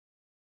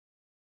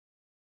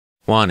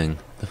Warning: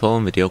 the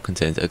following video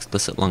contains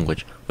explicit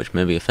language which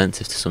may be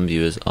offensive to some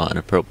viewers or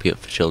inappropriate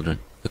for children.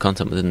 The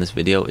content within this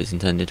video is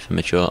intended for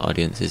mature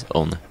audiences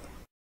only.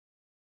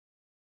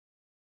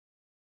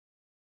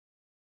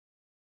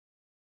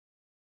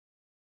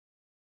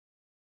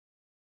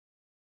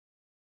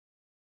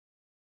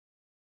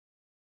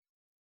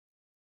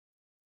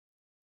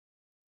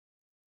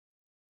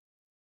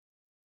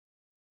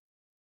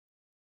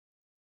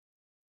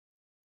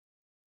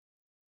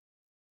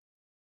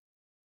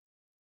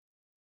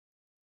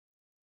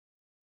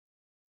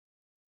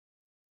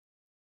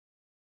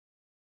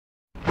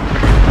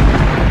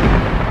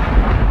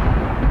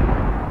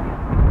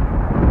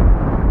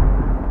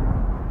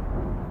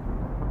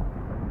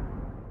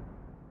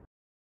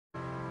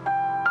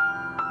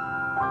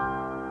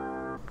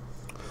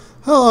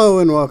 Hello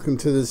and welcome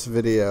to this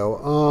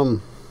video.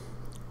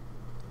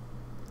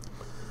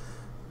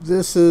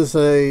 This is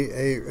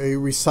a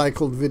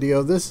recycled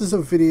video. This is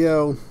a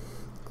video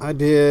I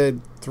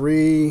did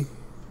 3,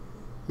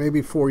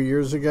 maybe 4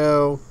 years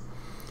ago.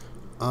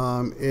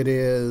 It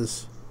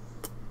is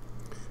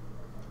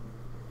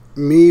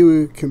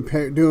me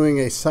doing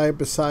a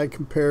side-by-side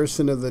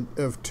comparison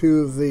of two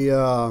of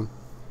the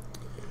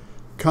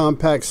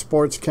compact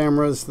sports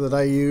cameras that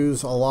I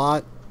use a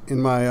lot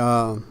in my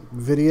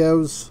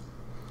videos.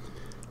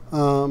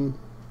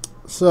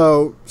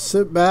 So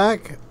sit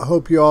back. I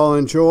hope you all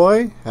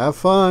enjoy, have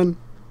fun,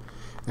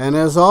 and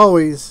as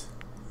always,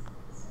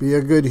 be a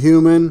good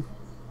human,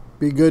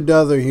 be good to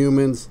other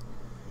humans.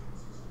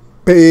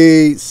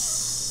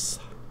 Peace.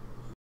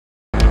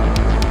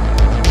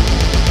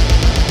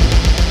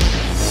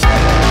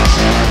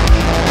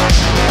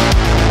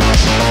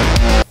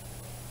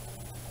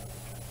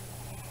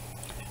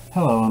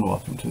 Hello and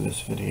welcome to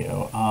this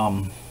video.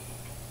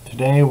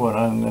 Today what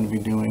I'm going to be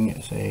doing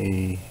is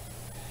a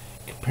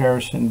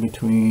comparison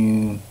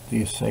between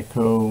the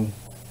Akaso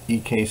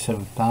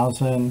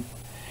EK7000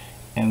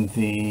 and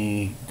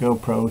the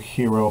GoPro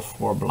Hero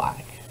 4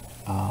 Black.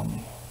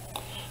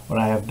 What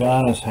I have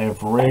done is I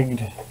have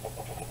rigged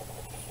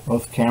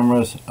both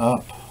cameras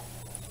up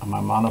on my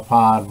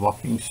monopod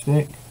walking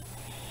stick.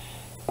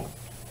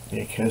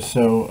 The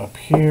Akaso up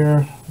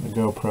here, the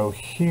GoPro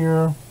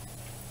here.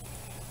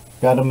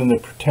 Got them in the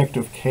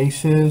protective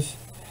cases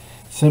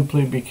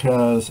simply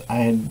because I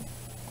had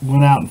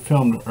went out and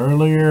filmed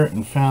earlier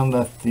and found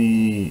that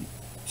the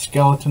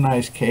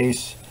skeletonized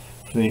case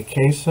for the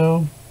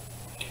Akaso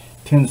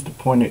tends to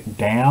point it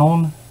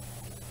down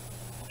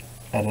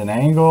at an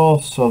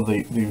angle, so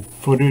the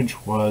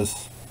footage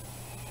was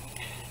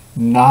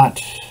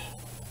not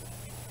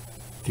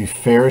the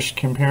fairest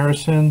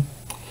comparison.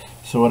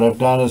 So what I've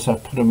done is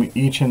I've put them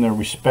each in their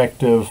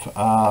respective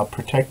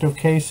protective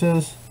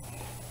cases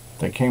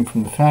that came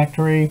from the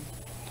factory,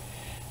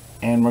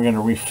 and we're going to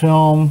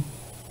refilm,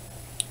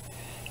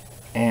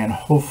 and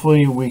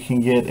hopefully we can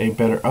get a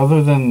better,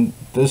 other than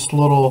this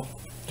little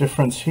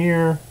difference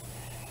here,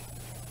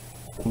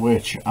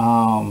 which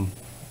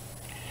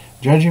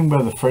judging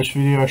by the first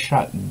video I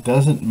shot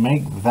doesn't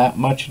make that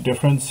much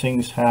difference, seeing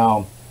as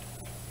how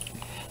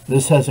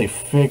this has a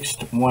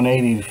fixed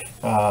 180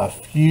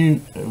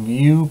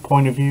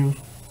 point of view,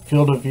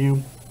 field of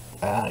view.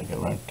 I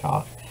gotta learn to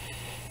talk.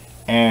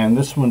 And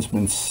this one's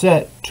been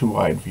set to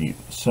wide view,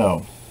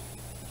 so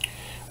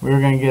we're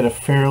going to get a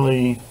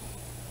fairly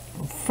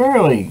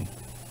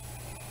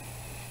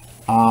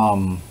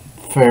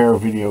fair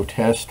video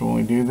test when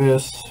we do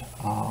this.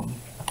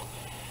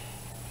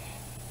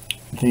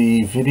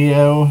 The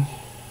video,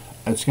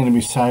 it's going to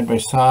be side by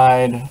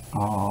side.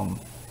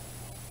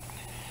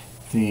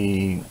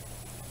 The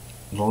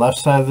left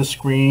side of the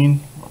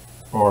screen,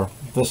 or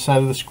this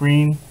side of the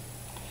screen,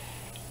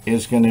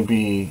 is going to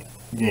be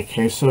the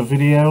Akaso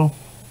video.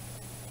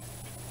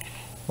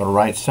 The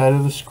right side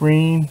of the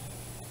screen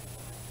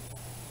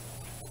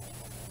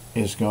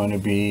is going to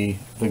be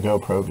the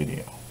GoPro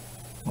video,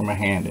 where my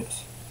hand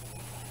is.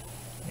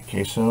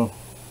 Akaso,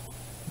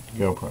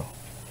 GoPro,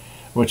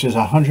 which is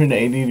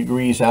 180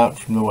 degrees out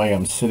from the way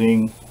I'm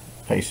sitting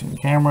facing the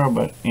camera,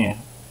 but yeah,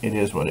 it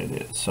is what it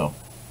is. So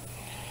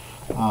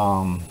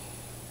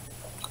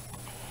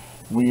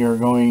we are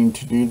going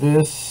to do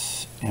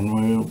this, and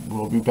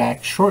we'll be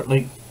back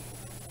shortly.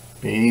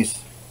 Peace.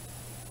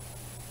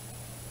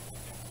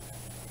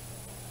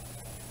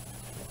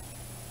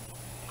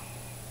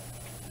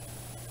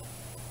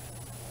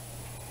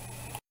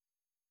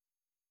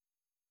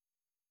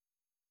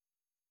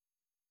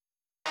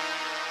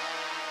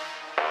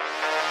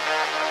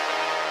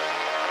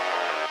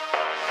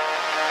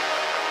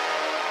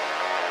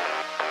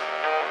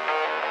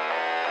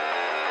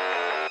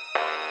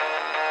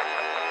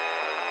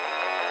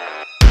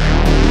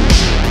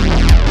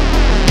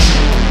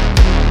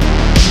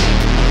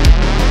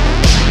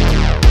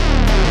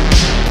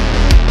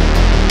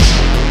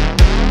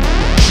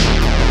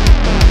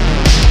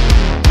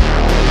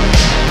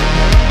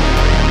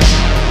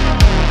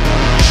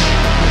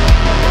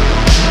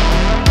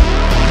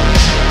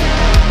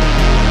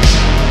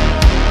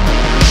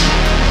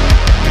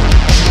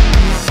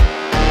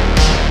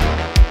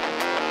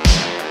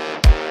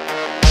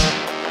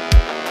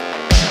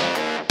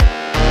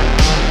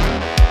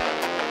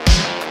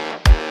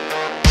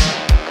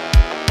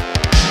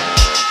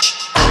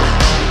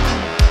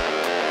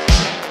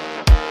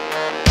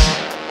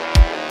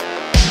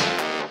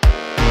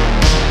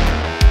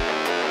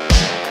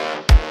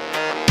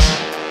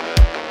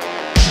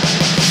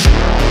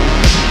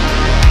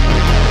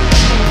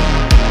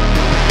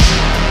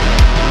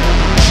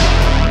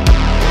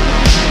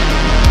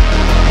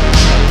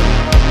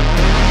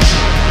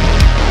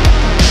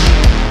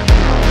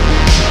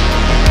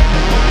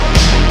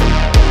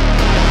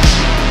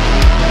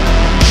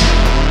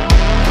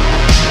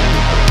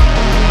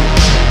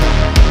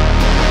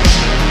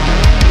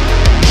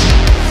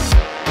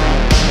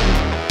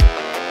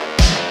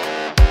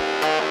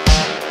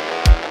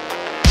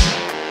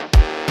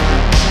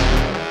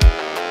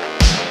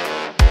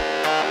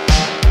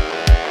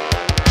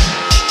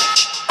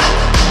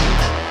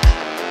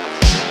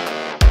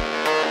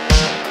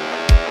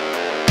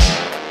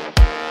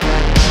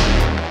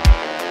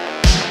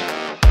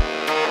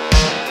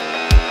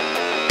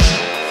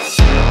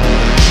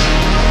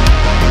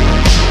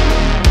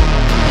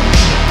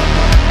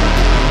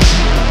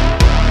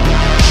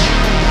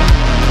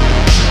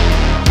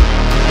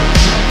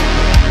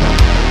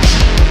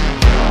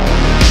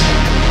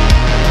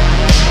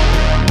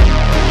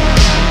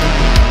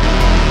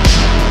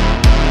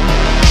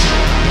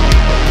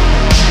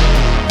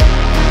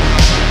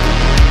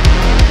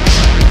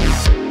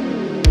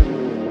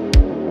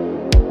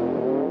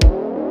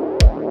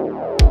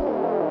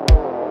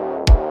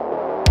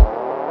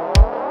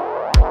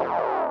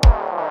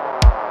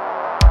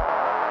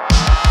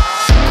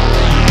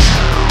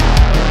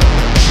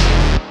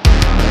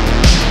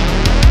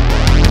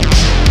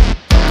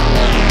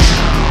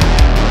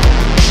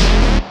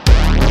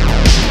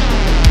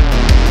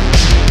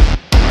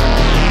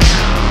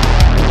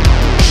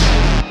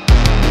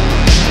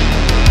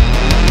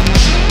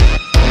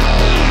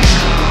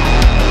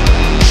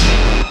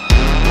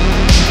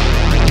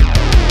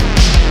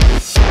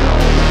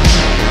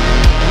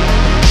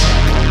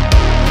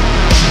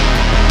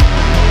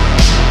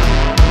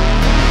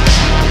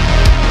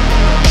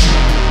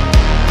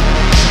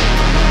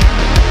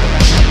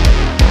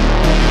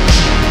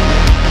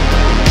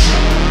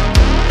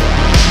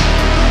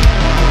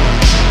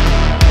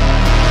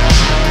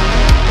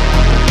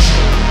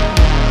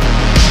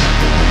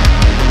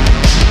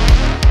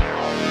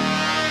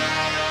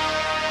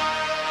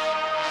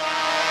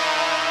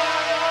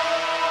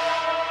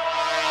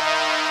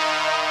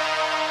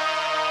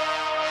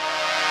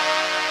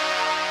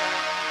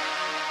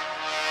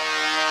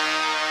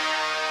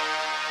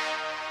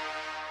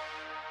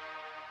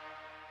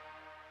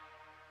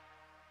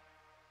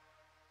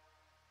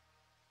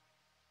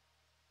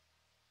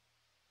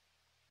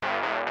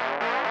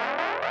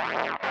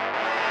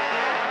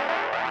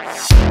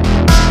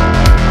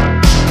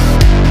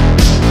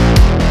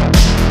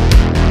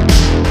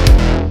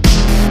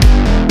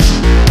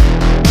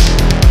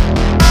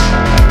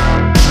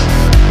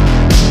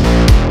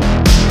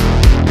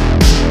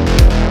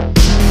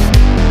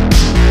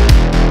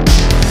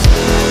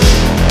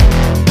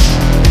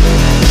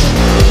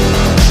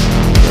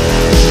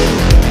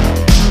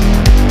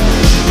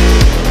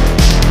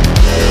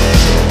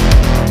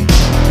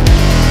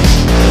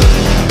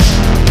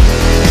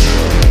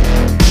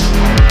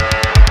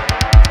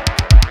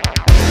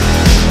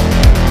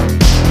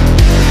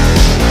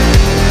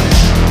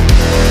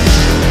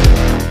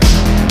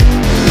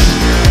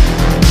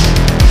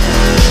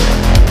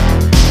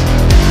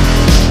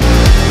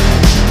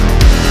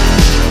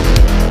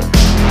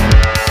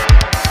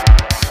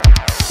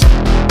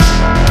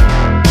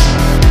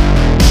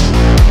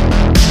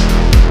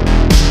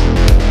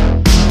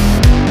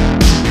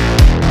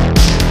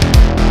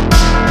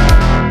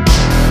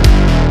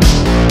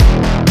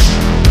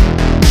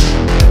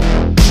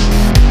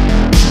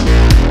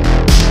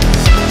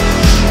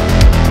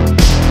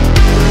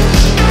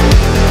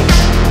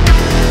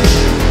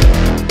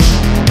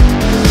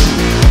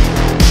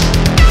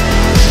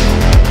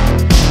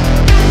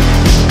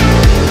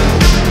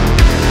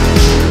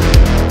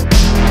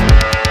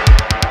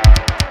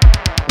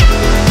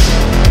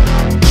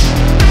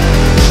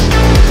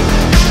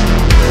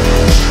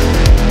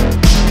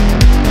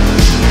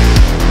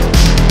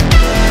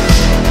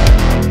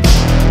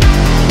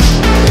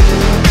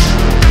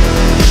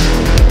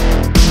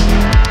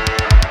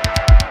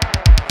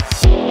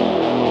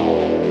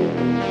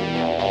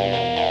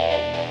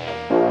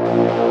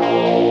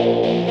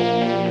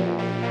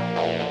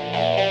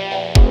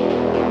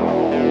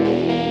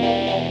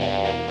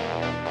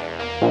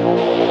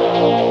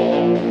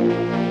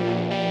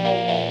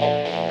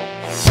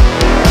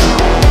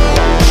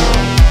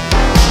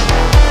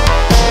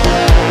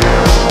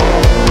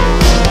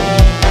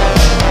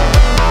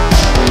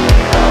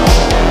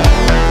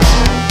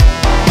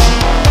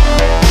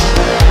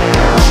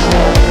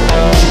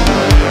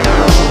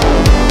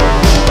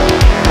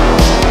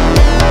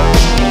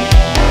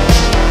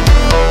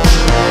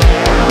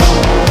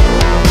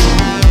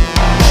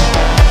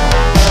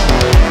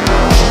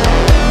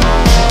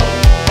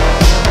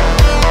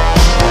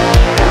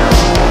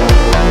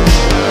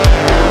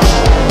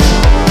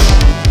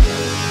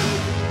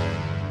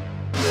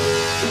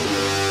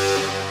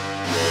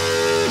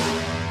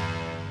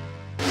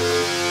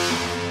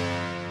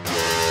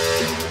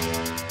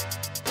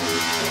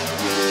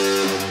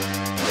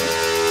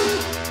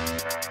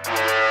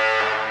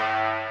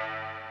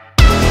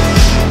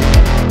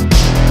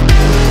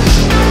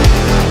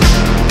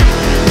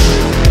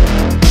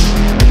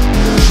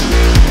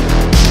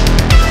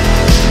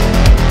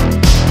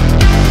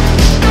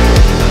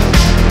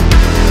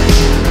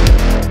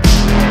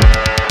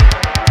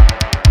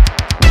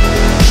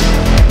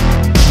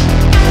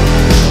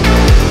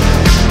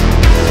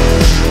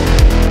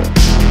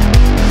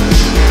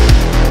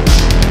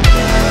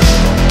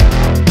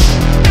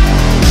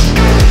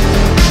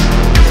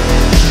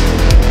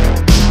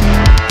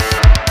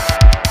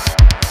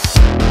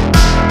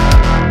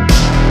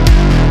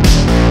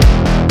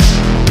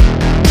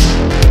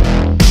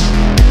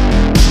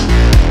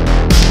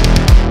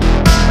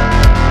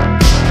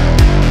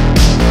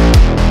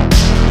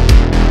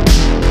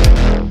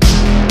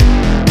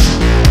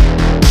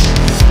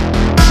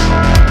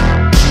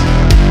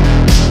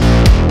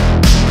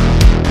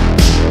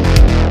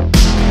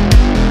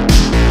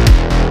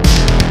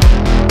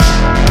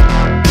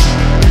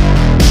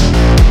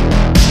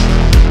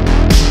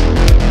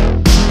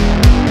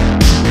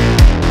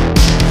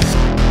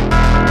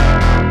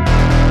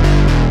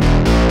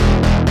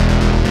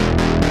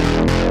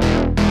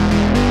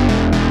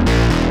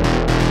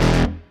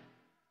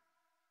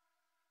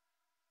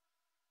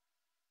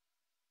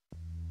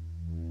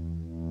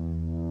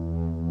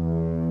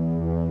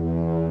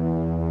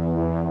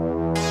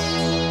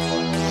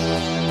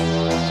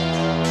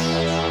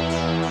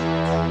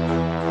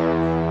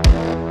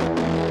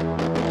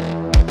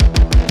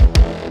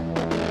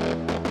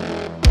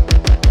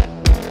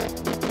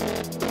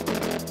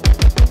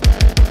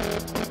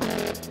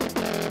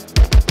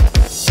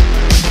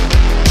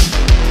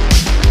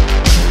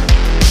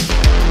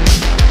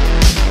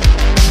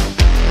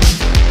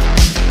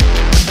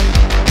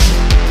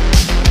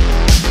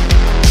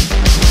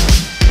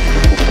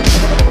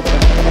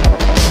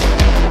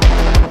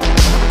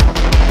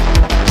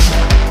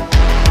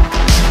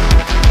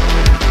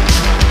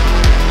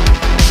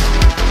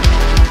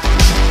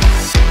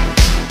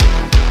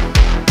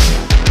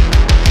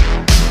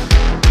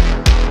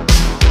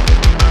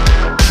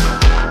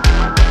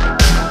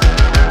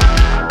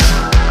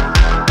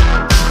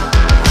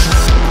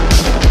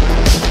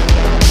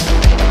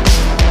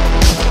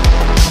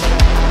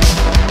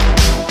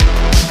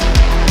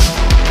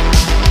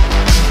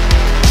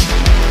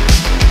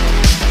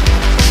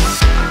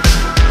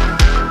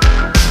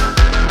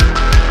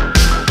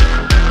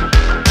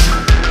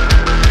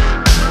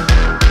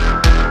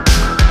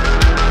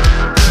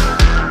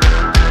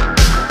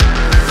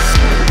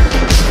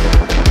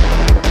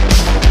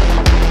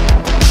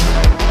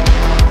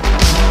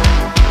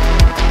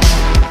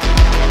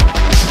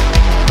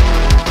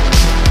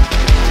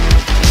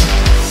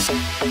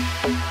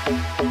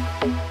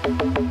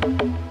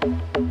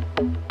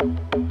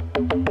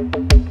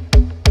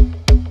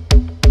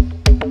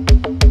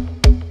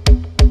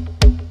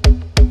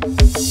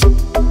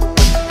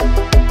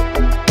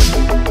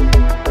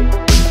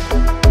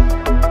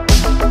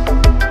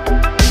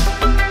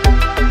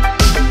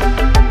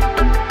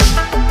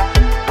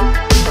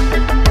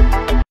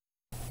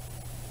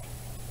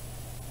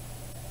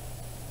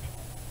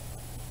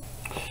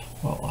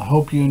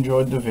 hope you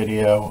enjoyed the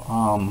video.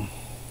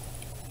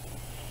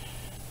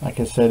 Like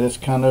I said, it's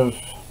kind of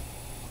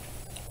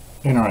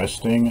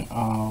interesting.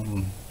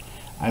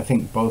 I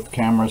think both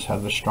cameras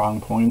have their strong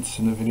points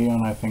in the video,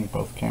 and I think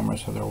both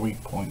cameras have their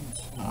weak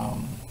points.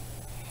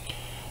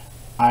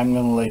 I'm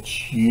going to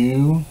let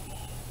you,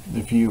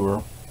 the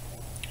viewer,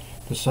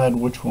 decide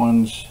which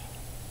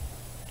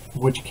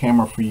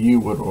camera for you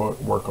would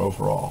work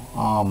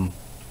overall.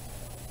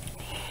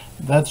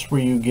 That's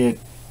where you get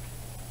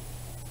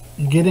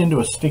into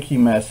a sticky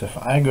mess. If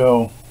I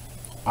go,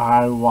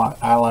 I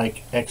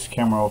like X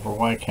camera over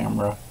Y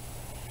camera,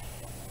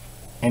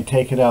 and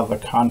take it out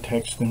of the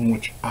context in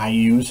which I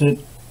use it,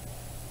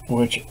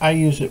 I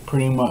use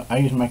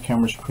my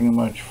cameras pretty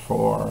much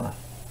for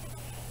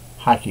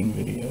hiking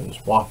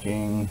videos,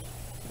 walking,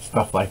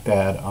 stuff like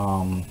that.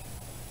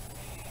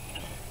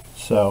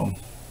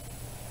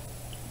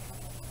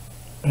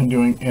 And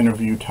doing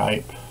interview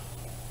type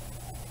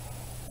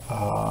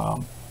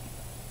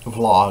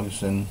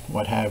vlogs and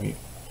what have you.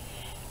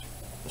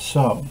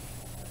 So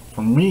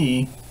for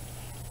me,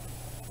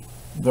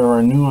 there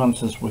are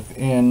nuances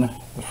within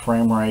the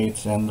frame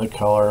rates and the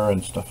color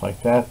and stuff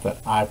like that that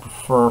I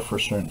prefer for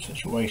certain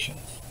situations.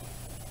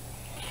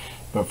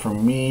 But for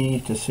me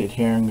to sit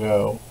here and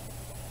go,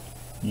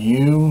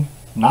 you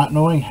not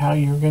knowing how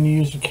you're going to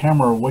use the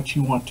camera or what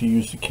you want to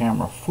use the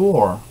camera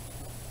for,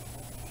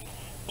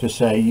 to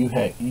say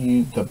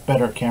the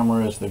better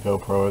camera is the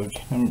GoPro or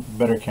the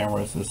better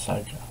camera is the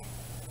Seiko,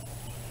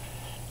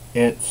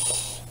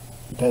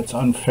 that's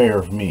unfair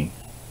of me.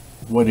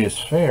 What is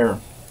fair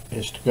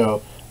is to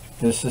go,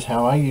 this is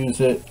how I use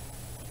it,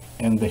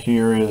 and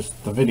here is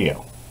the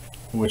video,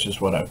 which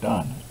is what I've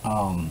done.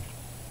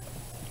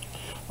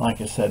 Like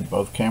I said,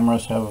 both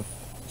cameras have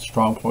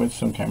strong points,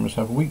 some cameras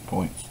have weak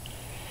points,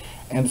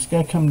 and it's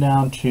going to come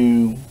down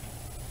to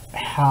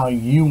how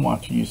you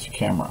want to use the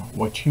camera,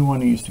 what you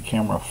want to use the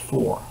camera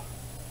for.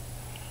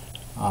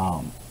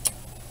 I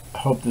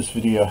hope this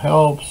video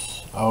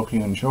helps. I hope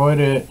you enjoyed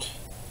it.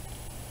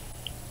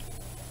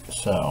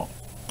 So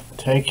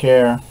take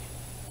care,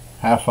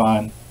 have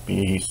fun,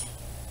 peace.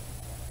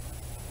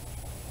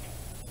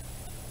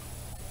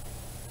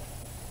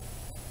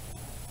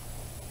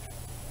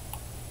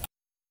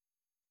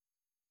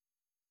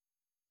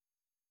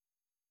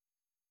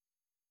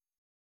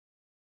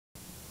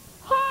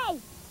 Hey,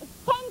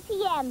 it's 10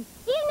 p.m.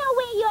 Do you know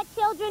where your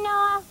children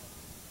are?